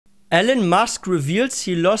Elon Musk reveals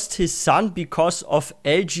he lost his son because of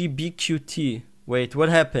LGBQT. Wait, what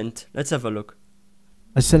happened? Let's have a look.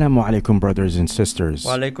 Assalamu alaikum, brothers and sisters.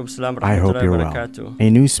 Wa alaikum salam I hope rahmatullahi you're wa well. barakatuh. A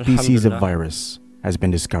new species of Alhamdulillah. virus has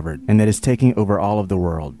been discovered, and that is taking over all of the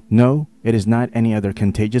world. No, it is not any other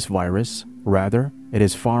contagious virus. Rather, it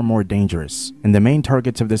is far more dangerous. And the main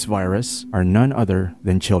targets of this virus are none other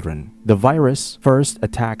than children. The virus first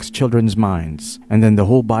attacks children's minds, and then the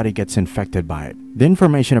whole body gets infected by it. The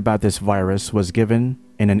information about this virus was given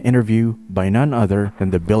in an interview by none other than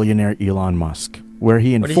the billionaire Elon Musk, where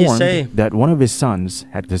he informed that one of his sons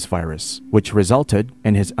had this virus, which resulted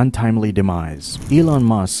in his untimely demise. Elon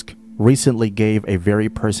Musk recently gave a very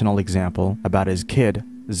personal example about his kid,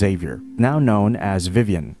 Xavier, now known as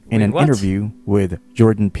Vivian, in an interview with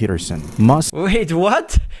Jordan Peterson. Musk— Wait,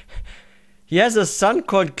 what? He has a son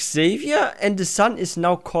called Xavier, and the son is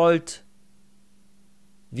now called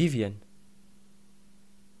Vivian.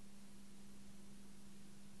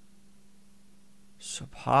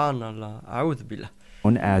 Subhanallah. A'udhu billah.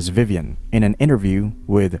 Known as Vivian, in an interview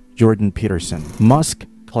with Jordan Peterson. Musk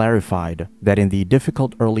clarified that in the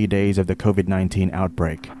difficult early days of the COVID-19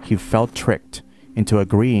 outbreak, he felt tricked into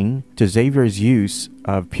agreeing to Xavier's use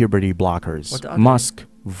of puberty blockers. Musk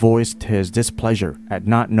voiced his displeasure at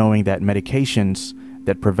not knowing that medications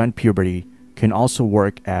that prevent puberty can also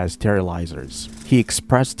work as sterilizers. He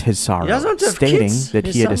expressed his sorrow, stating that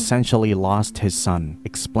he had essentially lost his son,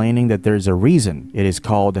 explaining that there's a reason it is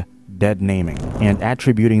called dead naming, and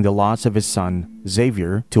attributing the loss of his son,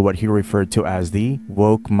 Xavier, to what he referred to as the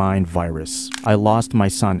woke mind virus. I lost my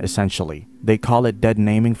son, essentially. They call it dead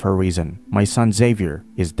naming for a reason. My son Xavier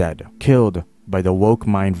is dead, killed by the woke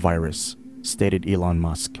mind virus, stated Elon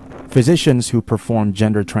Musk. Physicians who perform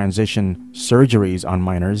gender transition surgeries on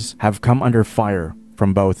minors have come under fire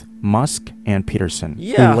from both Musk and Peterson,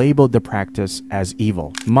 who labeled the practice as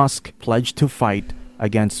evil. Musk pledged to fight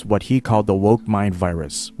against what he called the woke mind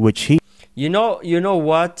virus, which he— You know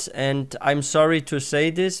what? And I'm sorry to say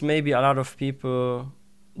this, maybe a lot of people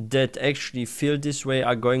that actually feel this way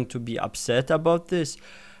are going to be upset about this.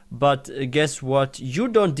 But guess what? You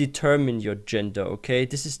don't determine your gender, okay?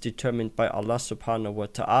 This is determined by Allah subhanahu wa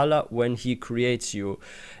ta'ala when He creates you.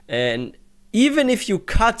 And even if you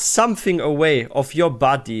cut something away of your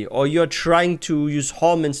body, or you're trying to use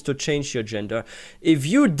hormones to change your gender, if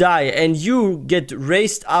you die and you get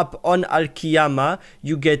raised up on Al-Qiyamah,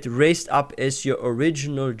 you get raised up as your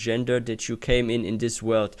original gender that you came in this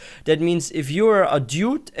world. That means if you're a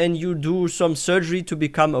dude and you do some surgery to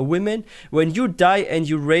become a woman, when you die and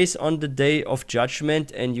you raise on the day of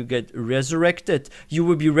judgment and you get resurrected, you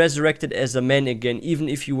will be resurrected as a man again, even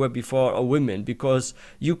if you were before a woman, because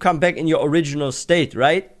you come back in your original state,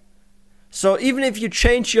 right? So even if you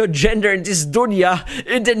change your gender in this dunya,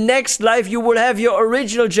 in the next life you will have your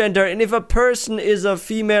original gender. And if a person is a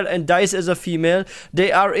female and dies as a female,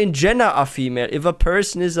 they are in Jannah a female. If a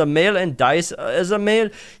person is a male and dies as a male,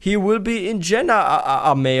 he will be in Jannah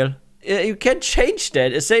a male. You can't change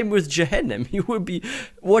that. Same with Jahannam. You will be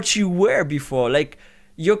what you were before. Like,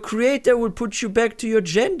 your creator will put you back to your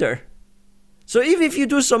gender. So even if you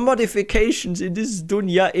do some modifications in this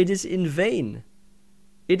dunya, it is in vain.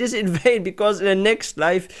 It is in vain, because in the next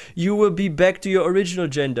life, you will be back to your original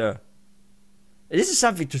gender. This is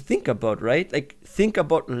something to think about, right? Like, think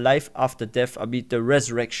about life after death, about the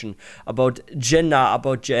resurrection, about Jannah,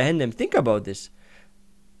 about Jahannam. Think about this.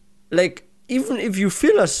 Like, even if you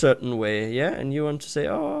feel a certain way, yeah, and you want to say,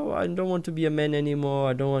 oh, I don't want to be a man anymore,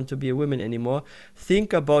 I don't want to be a woman anymore,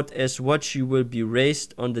 think about as what you will be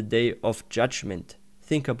raised on the day of judgment.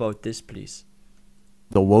 Think about this, please.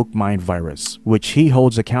 The woke mind virus, which he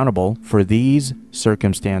holds accountable for these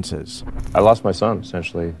circumstances. I lost my son,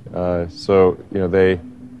 essentially. So, you know, they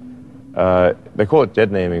call it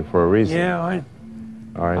dead naming for a reason. Yeah,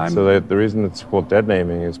 all right, so the reason it's called dead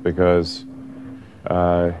naming is because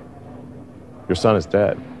your son is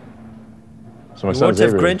dead. So my you son won't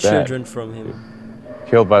Xavier have grandchildren is dead, from him.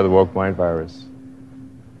 killed by the woke mind virus.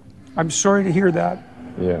 I'm sorry to hear that.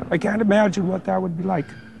 Yeah. I can't imagine what that would be like.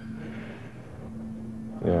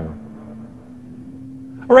 Yeah.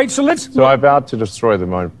 All right, so let's... So I vowed to destroy the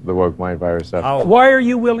woke mind virus. Why are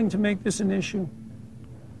you willing to make this an issue,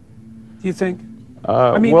 do you think?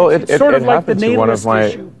 I mean, well, it's sort of like the nameless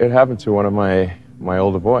issue. It happened to one of my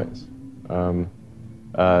older boys,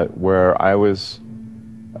 where I was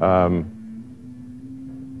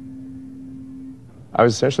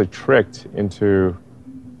essentially tricked into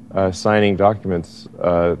signing documents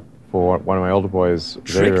for one of my older boys,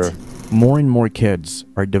 Xavier. More and more kids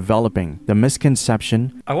are developing the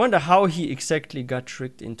misconception. I wonder how he exactly got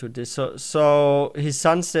tricked into this. So his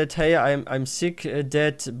son said, "Hey, I'm sick,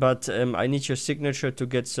 Dad, but I need your signature to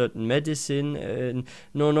get certain medicine.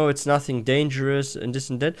 No, it's nothing dangerous and this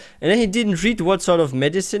and that." And then he didn't read what sort of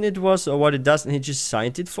medicine it was or what it does, and he just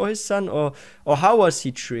signed it for his son. Or how was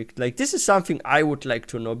he tricked? Like, this is something I would like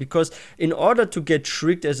to know, because in order to get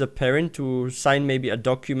tricked as a parent to sign maybe a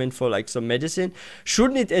document for like some medicine,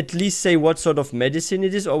 shouldn't it at least say what sort of medicine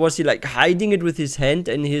it is? Or was he like hiding it with his hand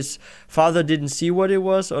and his father didn't see what it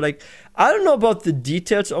was? Or like, I don't know about the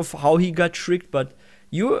details of how he got tricked, but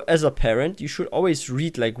you as a parent, you should always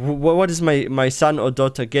read like, what is my son or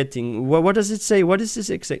daughter getting? What does it say? What is this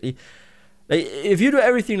exactly? Like, if you do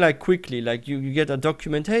everything like quickly, like you get a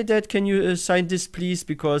document, "Hey Dad, can you sign this please,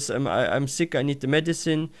 because I'm sick, I need the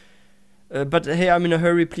medicine. But hey, I'm in a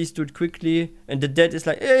hurry, please do it quickly." And the dad is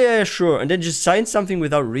like, yeah, sure. And then just sign something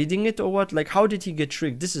without reading it, or what? Like, how did he get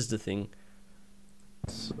tricked? This is the thing.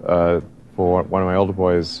 For one of my older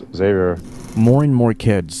boys, Xavier. More and more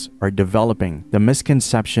kids are developing the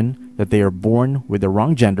misconception that they are born with the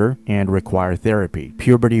wrong gender and require therapy,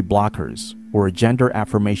 puberty blockers, or gender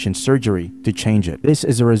affirmation surgery to change it. This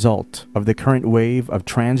is a result of the current wave of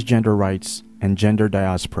transgender rights and gender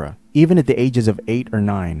diaspora. Even at the ages of 8 or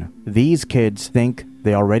 9, these kids think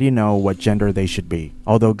they already know what gender they should be,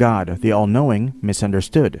 although God, the all-knowing,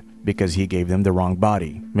 misunderstood because he gave them the wrong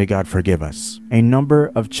body. May God forgive us. A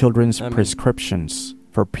number of children's prescriptions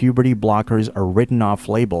for puberty blockers are written off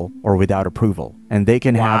label or without approval, and they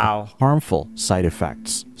can have harmful side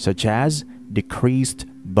effects, such as decreased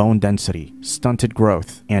bone density, stunted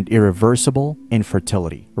growth, and irreversible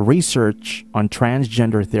infertility. Research on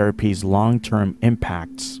transgender therapy's long-term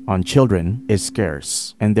impacts on children is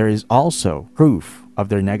scarce, and there is also proof of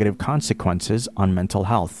their negative consequences on mental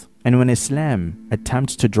health. And when Islam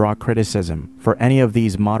attempts to draw criticism for any of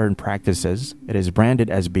these modern practices, it is branded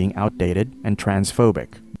as being outdated and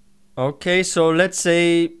transphobic. Okay, so let's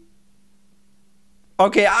say...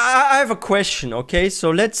 Okay, I have a question, okay?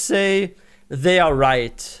 So let's say they are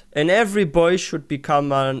right, and every boy should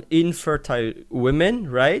become an infertile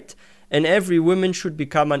woman, right? And every woman should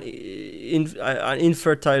become an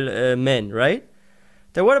infertile man, right?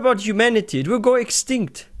 Then what about humanity? It will go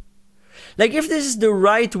extinct. Like, if this is the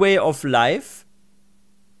right way of life,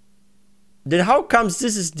 then how comes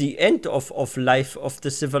this is the end of life, of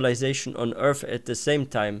the civilization on Earth at the same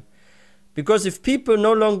time? Because if people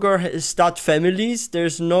no longer start families,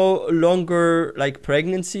 there's no longer like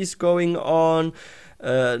pregnancies going on,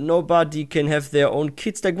 nobody can have their own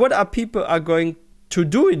kids. Like, what are people are going to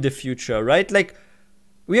do in the future, right? Like,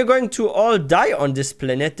 we are going to all die on this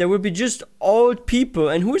planet. There will be just old people,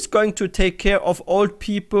 and who is going to take care of old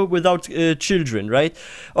people without children, right?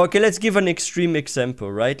 Okay, let's give an extreme example,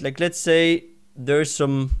 right? Like, let's say there's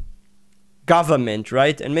some government,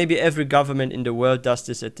 right? And maybe every government in the world does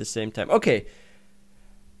this at the same time. Okay,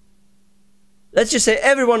 let's just say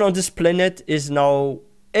everyone on this planet is now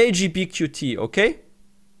LGBQT, okay?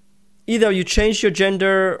 Either you change your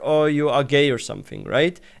gender or you are gay or something,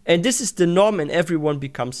 right? And this is the norm, and everyone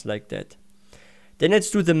becomes like that. Then let's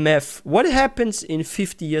do the math. What happens in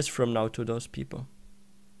 50 years from now to those people?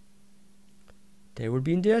 They will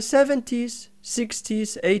be in their 70s,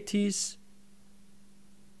 60s, 80s.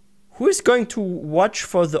 Who is going to watch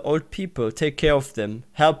for the old people, take care of them,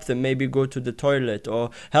 help them, maybe go to the toilet, or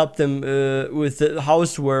help them with the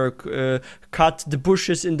housework, cut the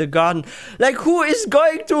bushes in the garden? Like, who is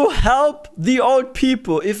going to help the old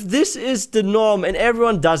people? If this is the norm and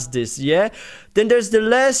everyone does this, yeah, then there's the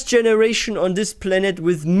last generation on this planet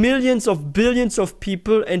with millions of billions of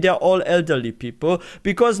people, and they're all elderly people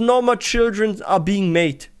because no more children are being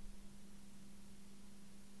made.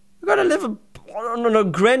 You gotta live on a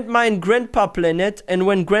grandma and grandpa planet, and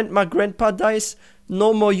when grandpa dies,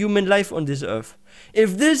 no more human life on this earth.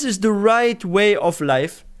 If this is the right way of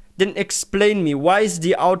life, then explain me, why is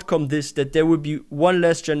the outcome this, that there will be one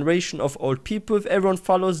less generation of old people if everyone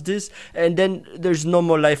follows this, and then there's no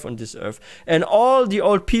more life on this earth, and all the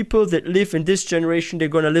old people that live in this generation, they're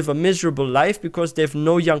gonna live a miserable life because they have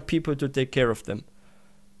no young people to take care of them.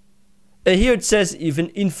 And here it says even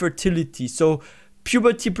infertility, so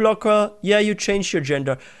puberty blocker, yeah, you change your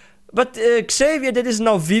gender. But Xavier, that is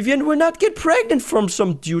now Vivian, will not get pregnant from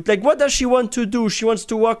some dude. Like, what does she want to do? She wants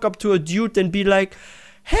to walk up to a dude and be like,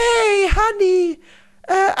 "Hey, honey,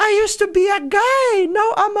 I used to be a guy,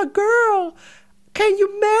 now I'm a girl. Can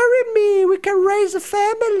you marry me? We can raise a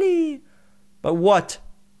family." But what?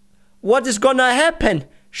 What is gonna happen?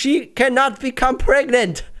 She cannot become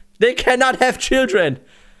pregnant. They cannot have children.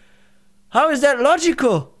 How is that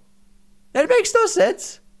logical? That makes no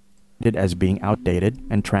sense. as being outdated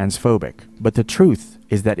and transphobic. But the truth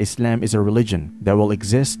is that Islam is a religion that will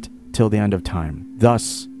exist till the end of time.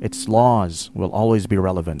 Thus, its laws will always be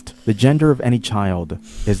relevant. The gender of any child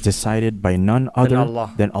is decided by none other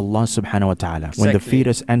than Allah subhanahu wa ta'ala when the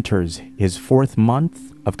fetus enters his 4th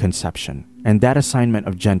month of conception. And that assignment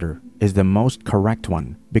of gender is the most correct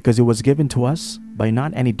one because it was given to us by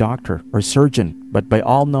not any doctor or surgeon, but by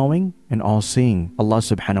all-knowing and all-seeing Allah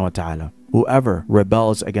subhanahu wa ta'ala. Whoever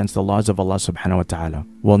rebels against the laws of Allah subhanahu wa ta'ala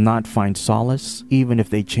will not find solace even if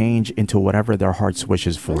they change into whatever their heart's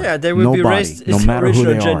wishes for. Yeah, they will be raised no matter who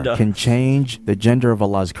they gender. are, can change the gender of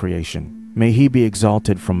Allah's creation. May He be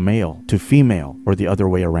exalted from male to female or the other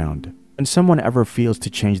way around. When someone ever feels to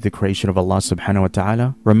change the creation of Allah subhanahu wa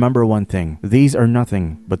ta'ala, remember one thing: these are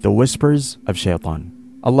nothing but the whispers of shaitan.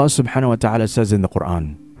 Allah subhanahu wa ta'ala says in the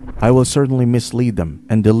Quran, I will certainly mislead them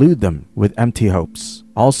and delude them with empty hopes.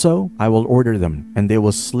 Also, I will order them, and they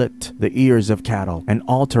will slit the ears of cattle and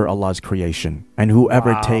alter Allah's creation. And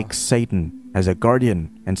whoever takes Satan as a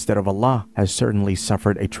guardian instead of Allah has certainly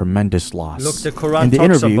suffered a tremendous loss. Look, the Quran in the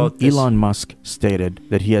talks interview, about this. Elon Musk stated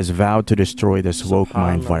that he has vowed to destroy this woke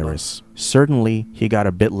mind virus. Certainly, he got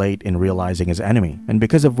a bit late in realizing his enemy, and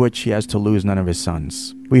because of which he has to lose none of his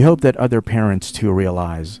sons. We hope that other parents too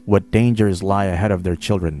realize what dangers lie ahead of their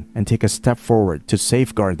children and take a step forward to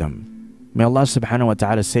safeguard them. May Allah subhanahu wa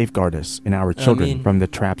ta'ala safeguard us and our children from the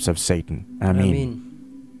traps of Satan. Ameen.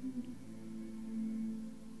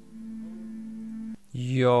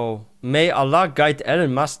 Yo, may Allah guide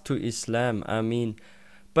Elon Musk to Islam. Ameen.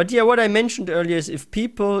 But yeah, what I mentioned earlier is if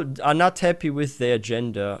people are not happy with their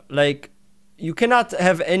gender, like, you cannot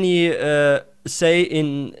have any say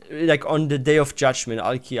in, like, on the day of judgment,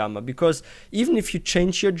 Al-Qiyamah, because even if you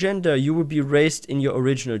change your gender, you will be raised in your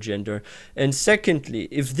original gender. And secondly,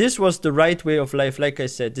 if this was the right way of life, like I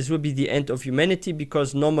said, this will be the end of humanity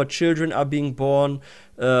because no more children are being born.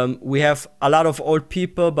 We have a lot of old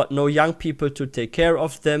people, but no young people to take care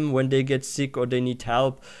of them when they get sick or they need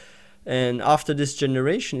help. And after this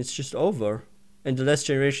generation, it's just over. And the last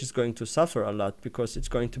generation is going to suffer a lot because it's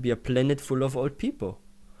going to be a planet full of old people.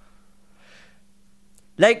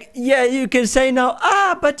 Like, yeah, you can say now,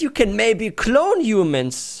 but you can maybe clone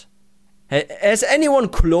humans. Has anyone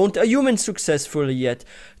cloned a human successfully yet?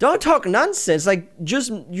 Don't talk nonsense. Like,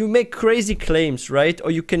 just you make crazy claims, right?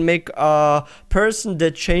 Or you can make a person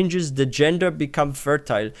that changes the gender become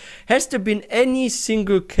fertile. Has there been any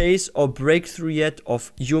single case or breakthrough yet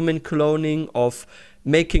of human cloning, of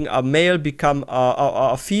making a male become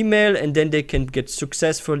a female and then they can get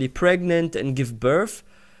successfully pregnant and give birth?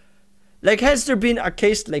 Like, has there been a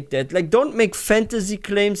case like that? Like, don't make fantasy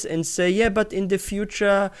claims and say, yeah, but in the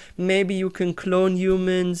future, maybe you can clone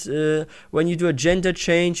humans. When you do a gender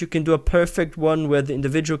change, you can do a perfect one where the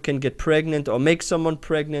individual can get pregnant or make someone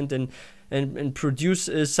pregnant and produce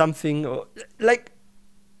something. Like,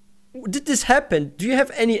 did this happen? Do you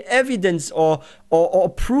have any evidence or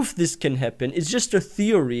proof this can happen? It's just a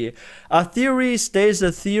theory. A theory stays a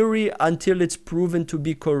theory until it's proven to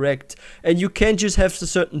be correct. And you can't just have a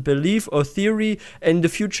certain belief or theory and in the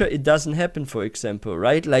future it doesn't happen, for example,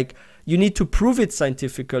 right? Like, you need to prove it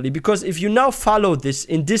scientifically, because if you now follow this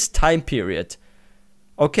in this time period,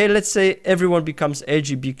 okay, let's say everyone becomes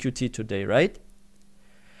LGBQT today, right?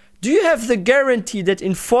 Do you have the guarantee that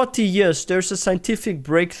in 40 years there's a scientific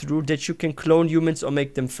breakthrough that you can clone humans or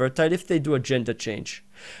make them fertile if they do a gender change?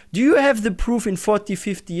 Do you have the proof in 40,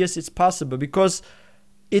 50 years it's possible? Because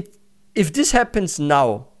if this happens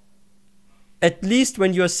now, at least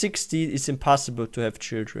when you're 60, it's impossible to have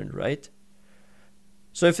children, right?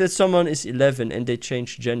 So if that someone is 11 and they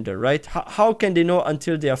change gender, right? How can they know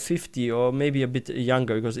until they are 50 or maybe a bit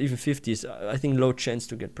younger? Because even 50 is, I think, low chance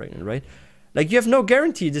to get pregnant, right? Like, you have no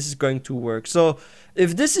guarantee this is going to work. So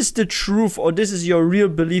if this is the truth or this is your real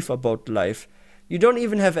belief about life, you don't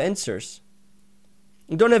even have answers.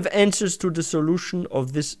 You don't have answers to the solution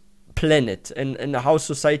of this planet and how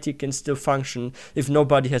society can still function if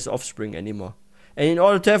nobody has offspring anymore. And in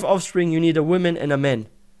order to have offspring, you need a woman and a man.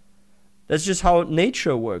 That's just how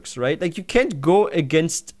nature works, right? Like, you can't go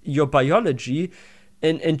against your biology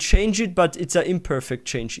and change it, but it's an imperfect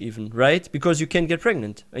change even, right? Because you can't get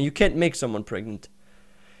pregnant and you can't make someone pregnant.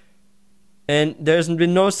 And there's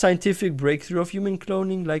been no scientific breakthrough of human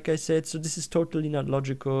cloning, like I said, so this is totally not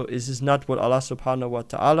logical. This is not what Allah subhanahu wa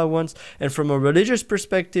ta'ala wants. And from a religious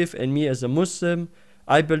perspective, and me as a Muslim,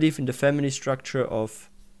 I believe in the family structure of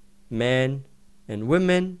man and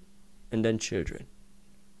women and then children.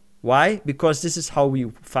 Why? Because this is how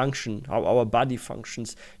we function, how our body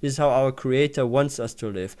functions. This is how our Creator wants us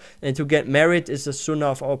to live. And to get married is a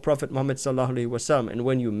sunnah of our Prophet Muhammad sallallahu alaihi wasallam. And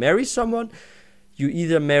when you marry someone, You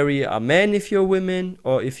either marry a man if you're women,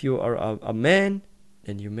 or if you are a man,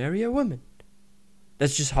 then you marry a woman.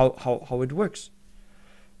 That's just how it works.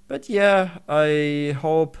 But yeah, I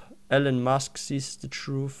hope Elon Musk sees the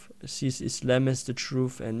truth, sees Islam as the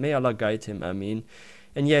truth, and may Allah guide him, Ameen.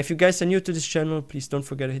 And yeah, if you guys are new to this channel, please don't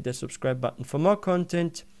forget to hit that subscribe button for more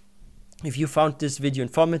content. If you found this video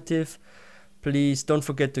informative, please don't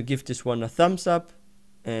forget to give this one a thumbs up,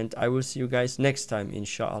 and I will see you guys next time,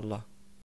 inshallah.